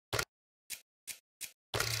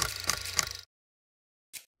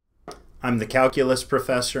I'm the calculus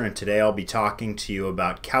professor, and today I'll be talking to you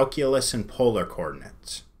about calculus and polar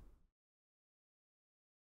coordinates.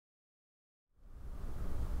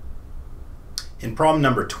 In problem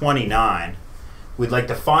number 29, we'd like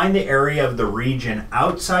to find the area of the region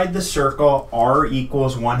outside the circle r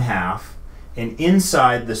equals 1/2 and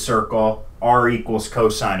inside the circle r equals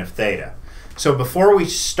cosine of theta. So before we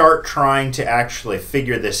start trying to actually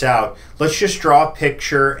figure this out, let's just draw a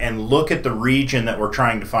picture and look at the region that we're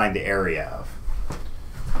trying to find the area of.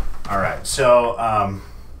 All right, so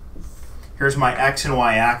here's my x and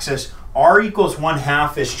y axis. R equals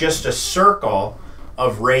 1/2 is just a circle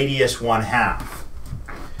of radius 1/2.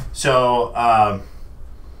 So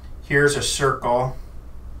here's a circle.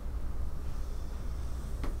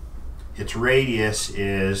 Its radius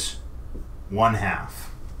is 1/2.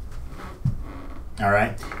 All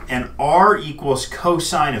right, and r equals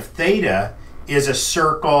cosine of theta is a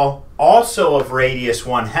circle also of radius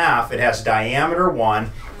 1/2. It has diameter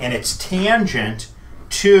 1 and it's tangent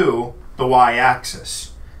to the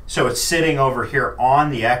y-axis. So it's sitting over here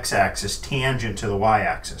on the x-axis, tangent to the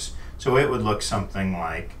y-axis. So it would look something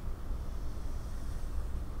like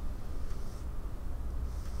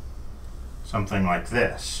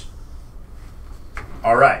this.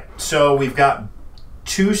 All right, so we've got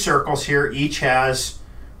two circles here. Each has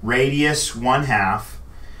radius 1/2,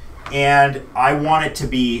 and I want it to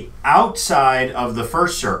be outside of the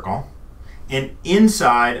first circle and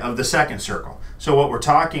inside of the second circle. So what we're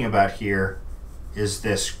talking about here is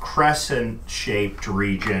this crescent-shaped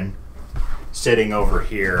region sitting over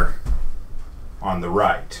here on the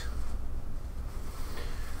right.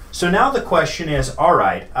 So now the question is, all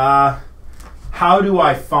right, how do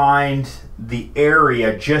I find the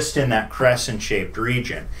area just in that crescent-shaped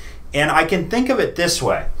region? And I can think of it this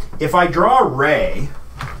way. If I draw a ray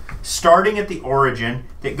starting at the origin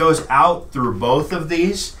that goes out through both of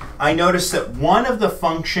these, I notice that one of the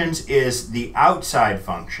functions is the outside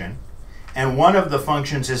function and one of the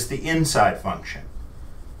functions is the inside function.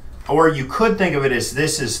 Or you could think of it as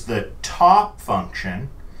this is the top function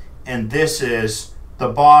and this is the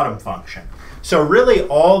bottom function. So really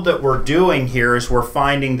all that we're doing here is we're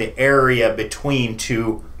finding the area between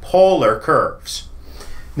two polar curves.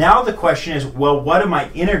 Now the question is, well, what am I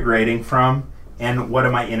integrating from and what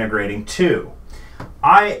am I integrating to?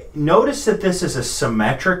 I notice that this is a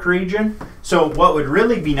symmetric region. So what would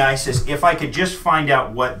really be nice is if I could just find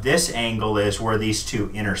out what this angle is where these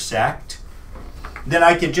two intersect. Then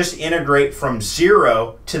I could just integrate from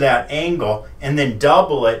 0 to that angle and then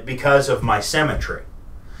double it because of my symmetry.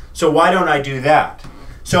 So why don't I do that?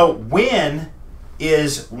 So when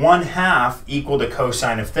is 1/2 equal to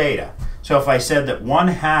cosine of theta? So if I said that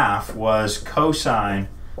 1/2 was cosine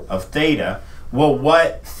of theta, well,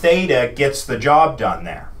 what theta gets the job done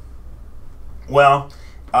there? Well,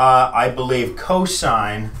 I believe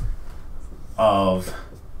cosine of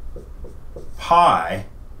pi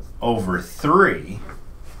over 3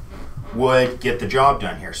 would get the job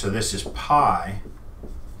done here. So this is pi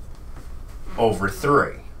over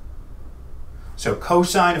 3. So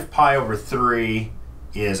cosine of pi over 3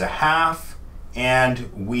 is 1/2, and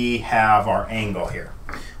we have our angle here.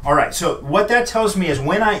 All right, so what that tells me is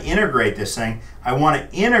when I integrate this thing, I want to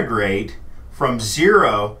integrate from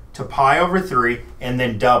 0 to pi over 3 and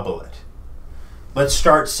then double it. Let's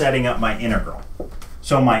start setting up my integral.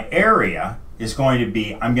 So my area is going to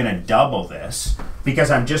be, I'm going to double this because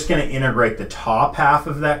I'm just going to integrate the top half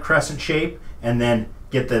of that crescent shape and then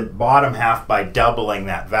get the bottom half by doubling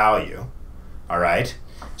that value. All right,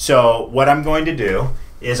 so what I'm going to do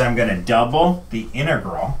is I'm going to double the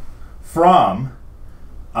integral from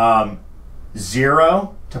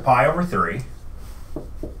 0 to pi over 3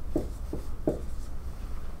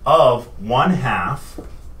 of 1/2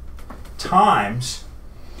 times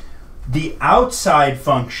the outside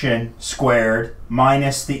function squared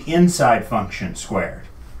minus the inside function squared.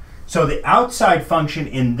 So the outside function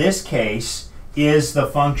in this case is the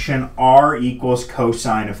function r equals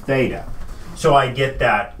cosine of theta. So I get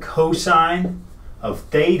that cosine of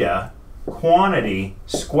theta quantity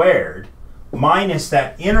squared minus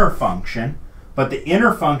that inner function, but the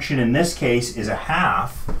inner function in this case is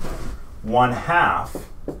 1/2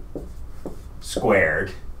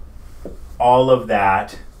 squared, all of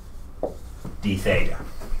that d theta.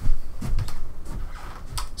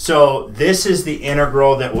 So this is the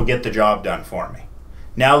integral that will get the job done for me.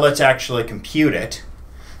 Now let's actually compute it.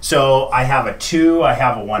 So I have a 2, I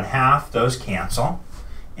have a 1/2, those cancel,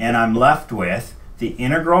 and I'm left with the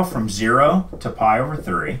integral from 0 to pi over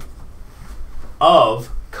 3 of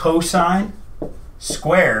cosine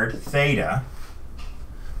squared theta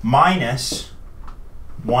minus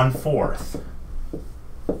 1/4.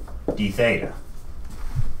 d theta.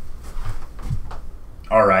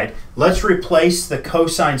 All right, let's replace the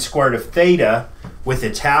cosine squared of theta with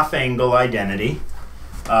its half angle identity.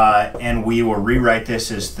 And we will rewrite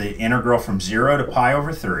this as the integral from 0 to pi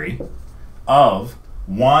over 3 of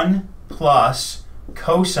 1 plus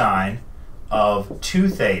cosine of 2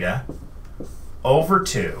 theta over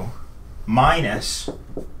 2 minus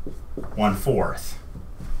 1/4.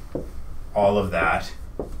 All of that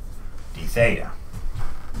d theta.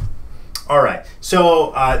 All right,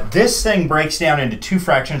 so this thing breaks down into two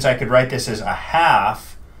fractions. I could write this as a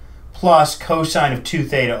half plus cosine of 2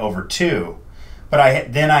 theta over 2.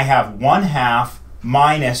 But then I have 1/2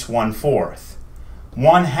 minus 1/4.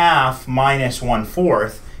 1/2 minus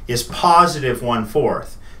 1/4 is positive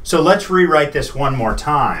 1/4. So let's rewrite this one more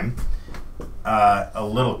time, a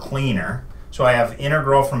little cleaner. So I have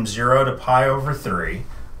integral from 0 to pi over 3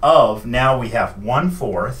 of, now we have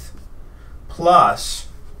 1/4 plus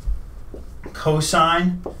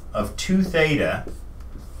cosine of 2 theta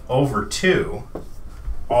over 2,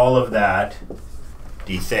 all of that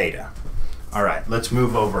d theta. All right, let's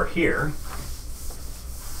move over here.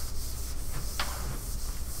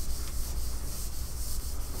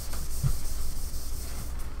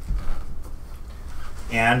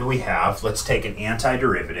 And we have, let's take an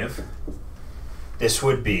antiderivative. This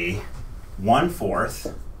would be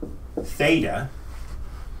 1/4 theta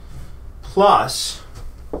plus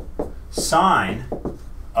sine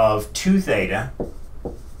of 2 theta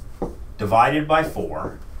divided by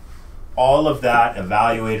 4, all of that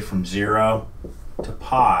evaluated from 0 to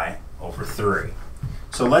pi over 3.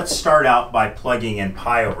 So let's start out by plugging in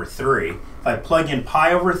pi over 3. If I plug in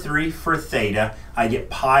pi over 3 for theta, I get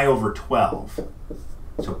pi over 12.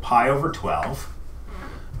 So pi over 12.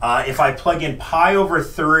 If I plug in pi over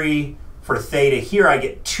 3 for theta here, I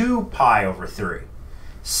get 2 pi over 3.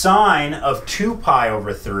 Sine of 2 pi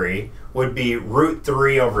over 3 would be root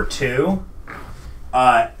 3 over 2.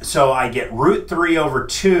 So I get root 3 over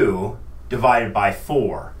 2 divided by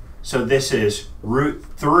 4. So this is root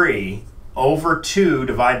 3 over 2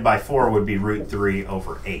 divided by 4 would be root 3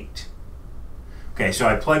 over 8. Okay, so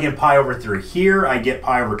I plug in pi over 3 here, I get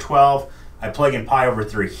pi over 12. I plug in pi over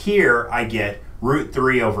 3 here, I get root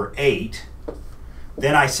 3 over 8.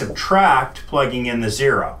 Then I subtract, plugging in the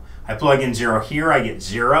 0. I plug in 0 here, I get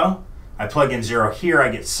 0. I plug in 0 here, I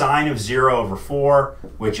get sine of 0 over 4,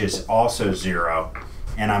 which is also 0.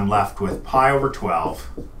 And I'm left with pi over 12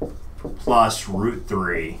 plus root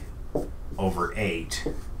 3 over 8.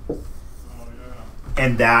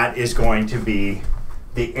 And that is going to be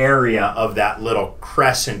the area of that little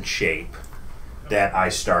crescent shape that I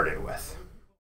started with.